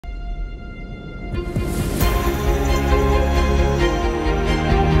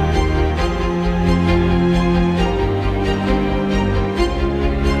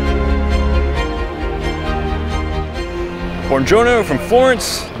Buongiorno from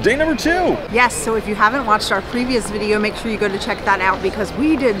Florence, day number 2. Yes, so if you haven't watched our previous video, make sure you go to check that out because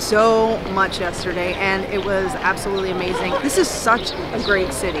we did so much yesterday and it was absolutely amazing. This is such a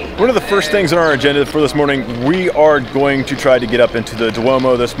great city. One of the first things on our agenda for this morning, we are going to try to get up into the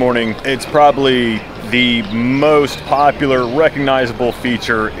Duomo this morning. It's probably the most popular, recognizable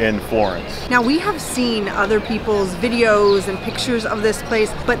feature in Florence. Now, we have seen other people's videos and pictures of this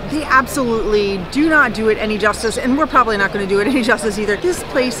place, but they absolutely do not do it any justice, and we're probably not going to do it any justice either. This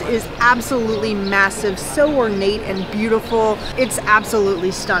place is absolutely massive, so ornate and beautiful. It's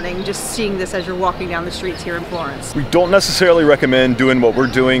absolutely stunning just seeing this as you're walking down the streets here in Florence. We don't necessarily recommend doing what we're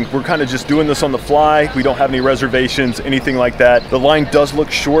doing. We're kind of just doing this on the fly. We don't have any reservations, anything like that. The line does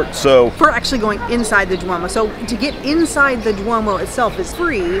look short, so we're actually going inside the Duomo. So to get inside the Duomo itself is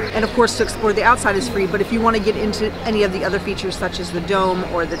free, and of course to explore the outside is free, but if you want to get into any of the other features such as the dome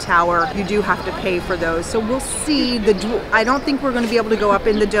or the tower, you do have to pay for those. So we'll see. I don't think we're going to be able to go up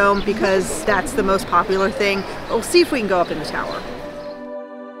in the dome because that's the most popular thing. We'll see if we can go up in the tower.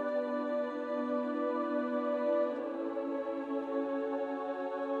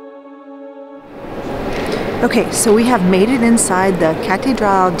 Okay, so we have made it inside the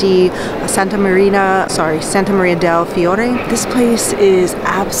Cattedrale di Santa Maria del Fiore. This place is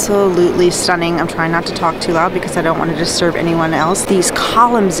absolutely stunning. I'm trying not to talk too loud because I don't want to disturb anyone else. These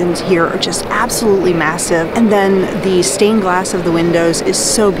columns in here are just absolutely massive. And then the stained glass of the windows is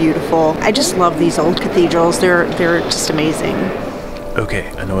so beautiful. I just love these old cathedrals. They're just amazing. Okay,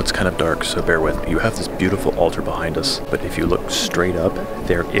 I know it's kind of dark, so bear with me. You have this beautiful altar behind us, but if you look straight up,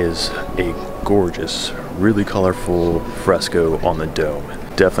 there is a gorgeous, really colorful fresco on the dome.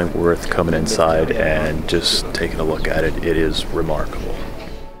 Definitely worth coming inside and just taking a look at it. It is remarkable.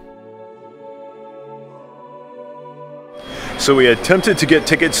 So we attempted to get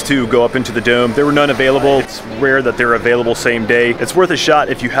tickets to go up into the dome. There were none available. It's rare that they're available same day. It's worth a shot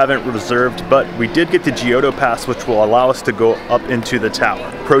if you haven't reserved, but we did get the Giotto pass, which will allow us to go up into the tower.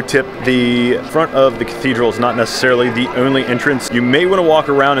 Pro tip, the front of the cathedral is not necessarily the only entrance. You may want to walk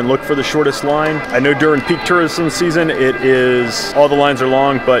around and look for the shortest line. I know during peak tourism season, all the lines are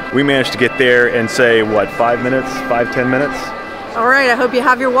long, but we managed to get there in say, what, 5 minutes, 5-10 minutes? All right, I hope you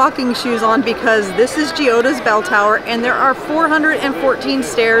have your walking shoes on because this is Giotto's bell tower and there are 414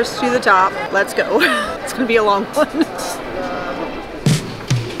 stairs to the top. Let's go. It's gonna be a long one.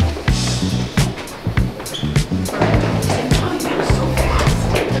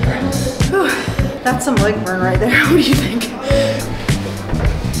 That's some leg burn right there. What do you think?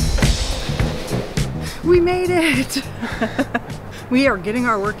 We made it. We are getting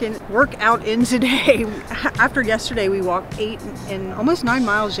our workout in today. After yesterday, we walked 8 and almost 9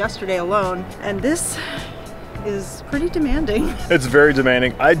 miles yesterday alone, and this is pretty demanding. It's very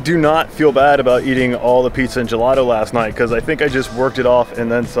demanding. I do not feel bad about eating all the pizza and gelato last night because I think I just worked it off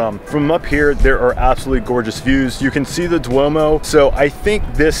and then some. From up here, there are absolutely gorgeous views. You can see the Duomo, so I think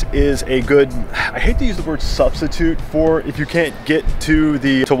this is a good, I hate to use the word substitute for if you can't get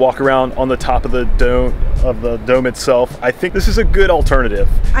to walk around on the top of the dome itself. I think this is a good alternative.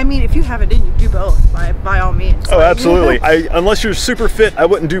 I mean, if you have it in, you do both by all means. Oh, absolutely. Unless you're super fit, I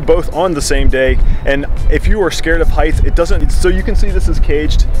wouldn't do both on the same day. And if you are scared of heights, so you can see this is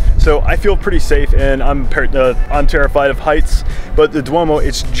caged, so I feel pretty safe, and I'm terrified of heights, but the Duomo,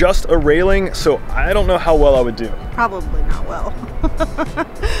 it's just a railing, so I don't know how well I would do. Probably not well.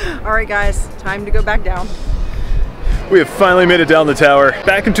 All right guys, time to go back down. We have finally made it down the tower,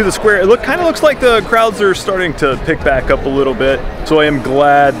 back into the square. It kind of looks like the crowds are starting to pick back up a little bit, so I am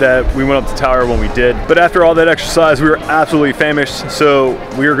glad that we went up the tower when we did. But after all that exercise, we were absolutely famished, so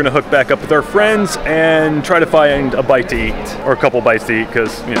we are gonna hook back up with our friends and try to find a bite to eat, or a couple bites to eat,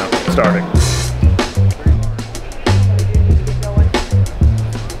 because, you know, starving.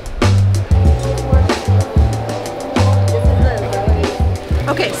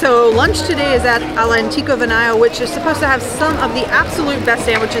 Okay, so lunch today is at alla Vinaio, which is supposed to have some of the absolute best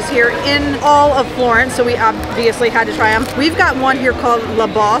sandwiches here in all of Florence, so we obviously had to try them. We've got one here called La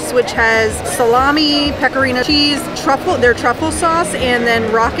Boss, which has salami, pecorino cheese, their truffle sauce, and then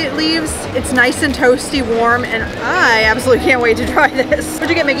rocket leaves. It's nice and toasty, warm, and I absolutely can't wait to try this. What'd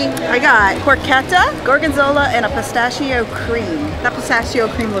you get, Mickey? I got porchetta, gorgonzola, and a pistachio cream. That pistachio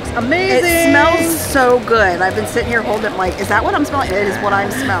cream looks amazing. It smells so good. I've been sitting here holding it like, is that what I'm smelling? It is what I'm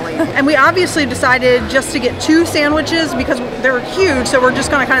smelling. And we obviously decided just to get 2 sandwiches because they're huge, so we're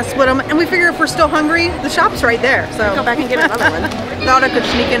just gonna kind of split them. And we figure if we're still hungry, the shop's right there. So go back and get another one. Thought I could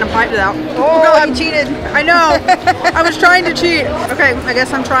sneak in and fight it out. Oh, God, I cheated. I know. I was trying to cheat. Okay, I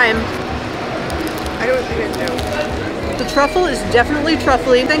guess I'm trying. I don't think I do. The truffle is definitely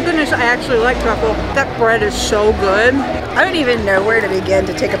truffly. Thank goodness I actually like truffle. That bread is so good. I don't even know where to begin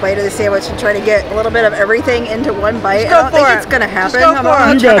to take a bite of the sandwich and try to get a little bit of everything into one bite. Go I don't for think it. it's gonna happen. Just go for it.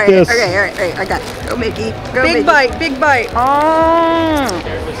 I'll You got try. this. Okay, all right, I got it. Go Mickey. Go Big Mickey. bite, big bite. Oh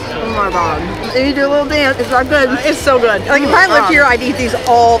my god. You do a little dance. It's not good. It's so good. Like if I lived here, I'd eat these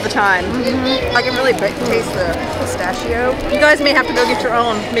all the time. I can really taste the pistachio. You guys may have to go get your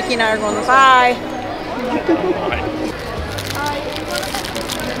own. Mickey and I are going this way.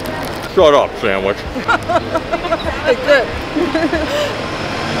 Shut up, sandwich. It's good.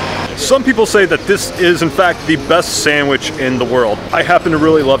 Some people say that this is in fact the best sandwich in the world. I happen to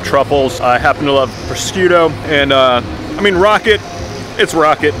really love truffles. I happen to love prosciutto, and I mean rocket. It's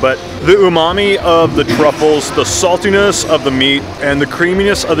rocket, but the umami of the truffles, the saltiness of the meat, and the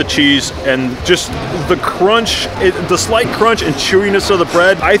creaminess of the cheese, and just the crunch, the slight crunch and chewiness of the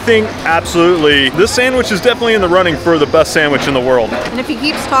bread, I think absolutely this sandwich is definitely in the running for the best sandwich in the world. And if he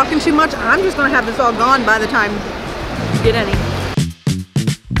keeps talking too much, I'm just gonna have this all gone by the time you get any.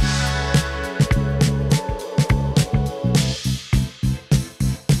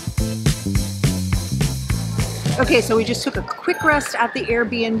 Okay, so we just took a quick rest at the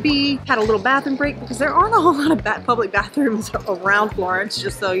Airbnb, had a little bathroom break because there aren't a whole lot of public bathrooms around Florence,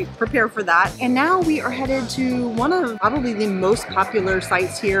 just so you prepare for that. And now we are headed to one of probably the most popular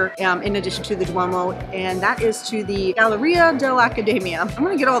sites here, in addition to the Duomo, and that is to the Galleria dell'Accademia. I'm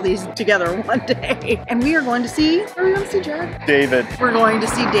gonna get all these together one day. And we are going to see, what are we going to see, Jared? David. We're going to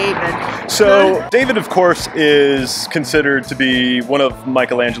see David. So David, of course, is considered to be one of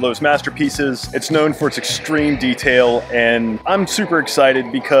Michelangelo's masterpieces. It's known for its extreme detail, and I'm super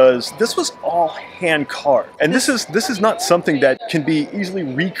excited because this was all hand carved. And this is not something that can be easily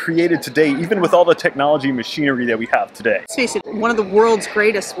recreated today, even with all the technology and machinery that we have today. Let's face it, one of the world's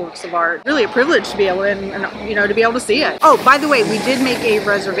greatest works of art. Really a privilege to be able to, you know, to be able to see it. Oh, by the way, we did make a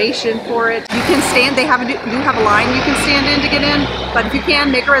reservation for it. You can stand, they have you have a line you can stand in to get in, but if you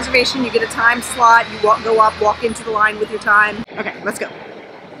can, make a reservation, you get a time slot, you go up, walk into the line with your time. Okay, let's go.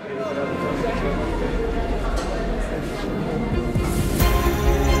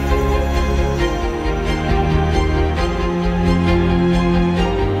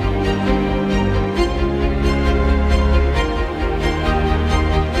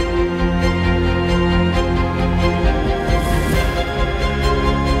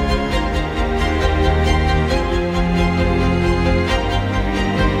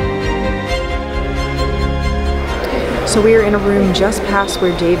 So we are in a room just past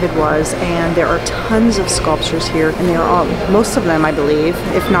where David was, and there are tons of sculptures here, and they are all, most of them I believe,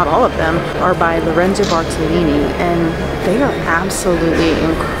 if not all of them, are by Lorenzo Bartolini, and they are absolutely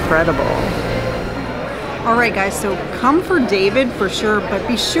incredible. Alright guys, so come for David for sure, but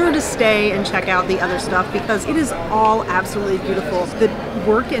be sure to stay and check out the other stuff because it is all absolutely beautiful. The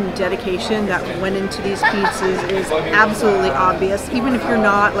work and dedication that went into these pieces is absolutely obvious. Even if you're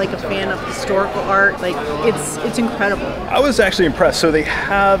not like a fan of historical art, like it's incredible. I was actually impressed. So they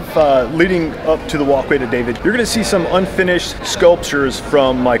have, leading up to the walkway to David, you're gonna see some unfinished sculptures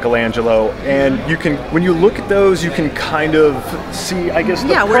from Michelangelo, and you can, when you look at those, you can kind of see, I guess,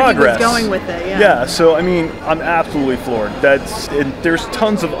 the progress. Where he was going with it, Yeah, so I mean, I'm absolutely floored. There's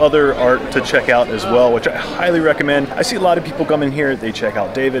tons of other art to check out as well, which I highly recommend. I see a lot of people come in here, they check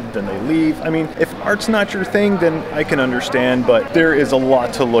out David, then they leave. I mean, if art's not your thing, then I can understand, but there is a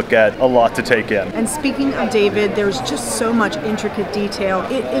lot to look at, a lot to take in. And speaking of David, there's just so much intricate detail.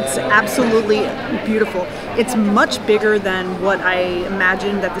 It's absolutely beautiful. It's much bigger than what I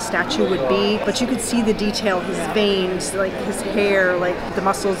imagined that the statue would be, but you could see the detail, his veins, like his hair, like the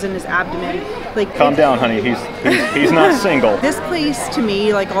muscles in his abdomen. Like, calm down, honey. He's not single. This place, to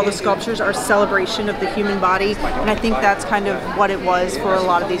me, like all the sculptures, are a celebration of the human body, and I think that's kind of what it was for a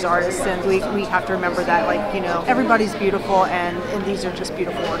lot of these artists. And we have to remember that, like, you know, everybody's beautiful, and these are just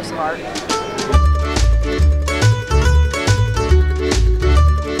beautiful works of art.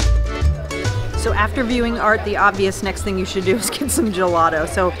 So after viewing art, the obvious next thing you should do is get some gelato.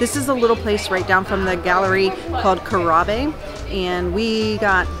 So this is a little place right down from the gallery called Carabe, and we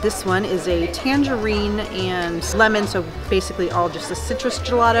got, this one is a tangerine and lemon, so basically all just a citrus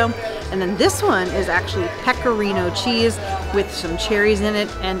gelato. And then this one is actually pecorino cheese with some cherries in it,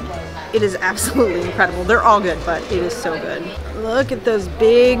 and it is absolutely incredible. They're all good, but it is so good. Look at those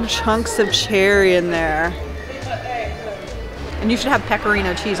big chunks of cherry in there. And you should have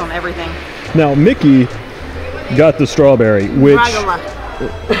pecorino cheese on everything. Now, Mickey got the strawberry, which... Fragola.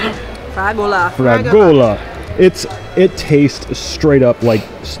 Fragola. Fragola. It tastes straight up like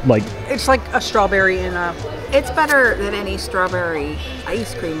It's like a strawberry in a... It's better than any strawberry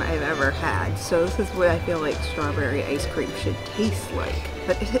ice cream I've ever had. So this is what I feel like strawberry ice cream should taste like.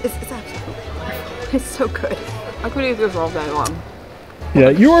 But it's absolutely wonderful. It's so good. I could eat this all day long. Yeah,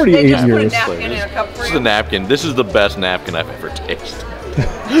 you already ate just yours. put a napkin in a cup for This is you. the napkin. This is the best napkin I've ever tasted.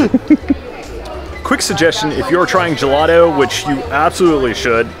 Quick suggestion, if you're trying gelato, which you absolutely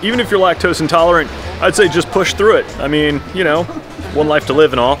should, even if you're lactose intolerant, I'd say just push through it. I mean, you know, one life to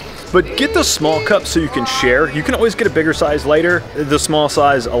live and all. But get the small cup so you can share. You can always get a bigger size later. The small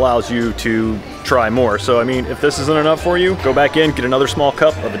size allows you to try more. So, I mean, if this isn't enough for you, go back in, get another small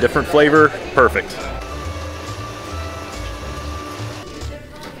cup of a different flavor. Perfect.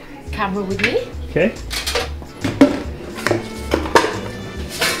 Camera with me. Okay.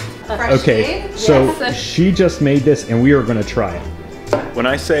 Okay, so she just made this and we are gonna try it. When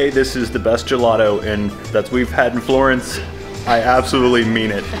I say this is the best gelato that we've had in Florence, I absolutely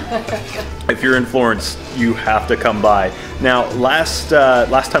mean it. If you're in Florence, you have to come by. Now, last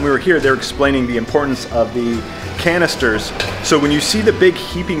time we were here, they were explaining the importance of the canisters. So when you see the big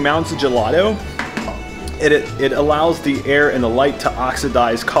heaping mounds of gelato, it allows the air and the light to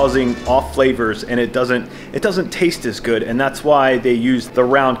oxidize, causing off flavors, and it doesn't taste as good. And that's why they use the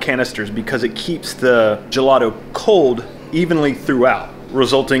round canisters, because it keeps the gelato cold evenly throughout,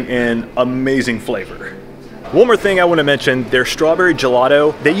 resulting in amazing flavor. One more thing I want to mention, their strawberry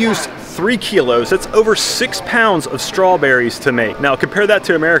gelato, they used 3 kilos, that's over 6 pounds of strawberries to make. Now compare that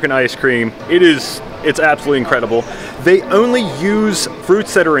to American ice cream, it's absolutely incredible. They only use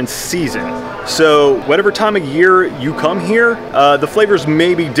fruits that are in season. So whatever time of year you come here, the flavors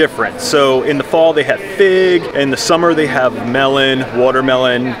may be different. So in the fall they have fig, in the summer they have melon,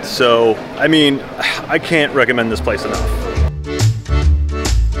 watermelon. So, I mean, I can't recommend this place enough.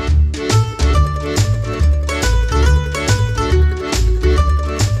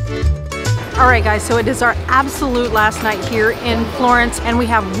 All right, guys, so it is our absolute last night here in Florence, and we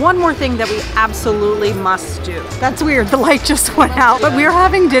have one more thing that we absolutely must do. That's weird, the light just went out. But we are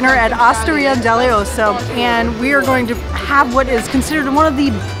having dinner at Osteria delle Osso, and we are going to have what is considered one of the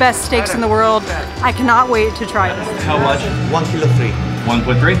best steaks in the world. I cannot wait to try this. How much? 1 kilo 3.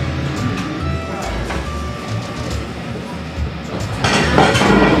 1.3?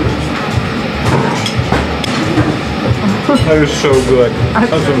 That is so good.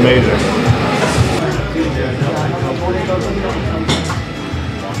 That's amazing.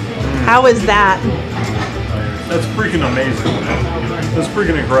 How is that? That's freaking amazing. That's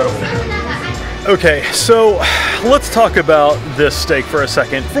freaking incredible. Okay, so let's talk about this steak for a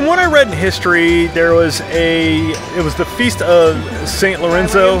second. From what I read in history, it was the Feast of St.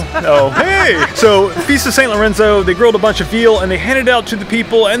 Lorenzo. Oh, hey! So, Feast of St. Lorenzo, they grilled a bunch of veal and they handed it out to the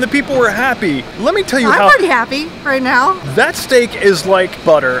people, and the people were happy. Let me tell you I'm pretty happy right now. that steak is like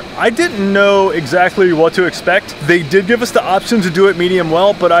butter. I didn't know exactly what to expect. They did give us the option to do it medium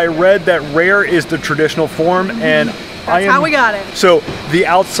well, but I read that rare is the traditional form, and That's how we got it. So the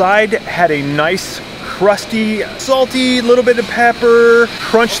outside had a nice, crusty, salty, little bit of pepper,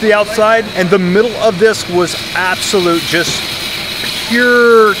 crunch the outside, and the middle of this was absolute, just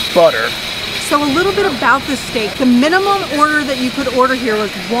pure butter. So a little bit about the steak. The minimum order that you could order here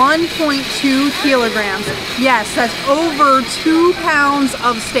was 1.2 kilograms. Yes, that's over 2 pounds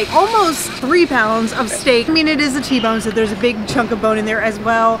of steak, almost 3 pounds of steak. I mean, it is a T-bone, so there's a big chunk of bone in there as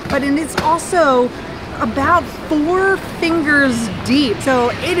well, but it's also about 4 fingers deep. So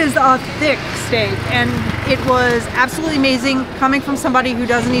it is a thick steak, and it was absolutely amazing. Coming from somebody who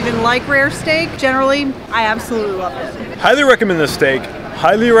doesn't even like rare steak, generally, I absolutely love it. Highly recommend this steak.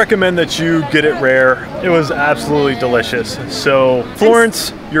 Highly recommend that you get it rare. It was absolutely delicious. So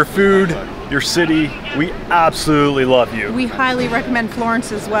Florence, your food, your city, we absolutely love you. We highly recommend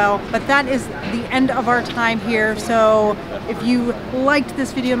Florence as well, but that is the end of our time here. So if you liked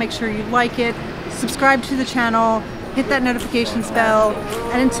this video, make sure you like it, subscribe to the channel, hit that notifications bell,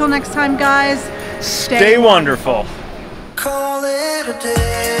 and until next time, guys, Stay wonderful. Call it a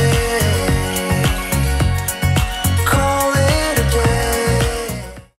day.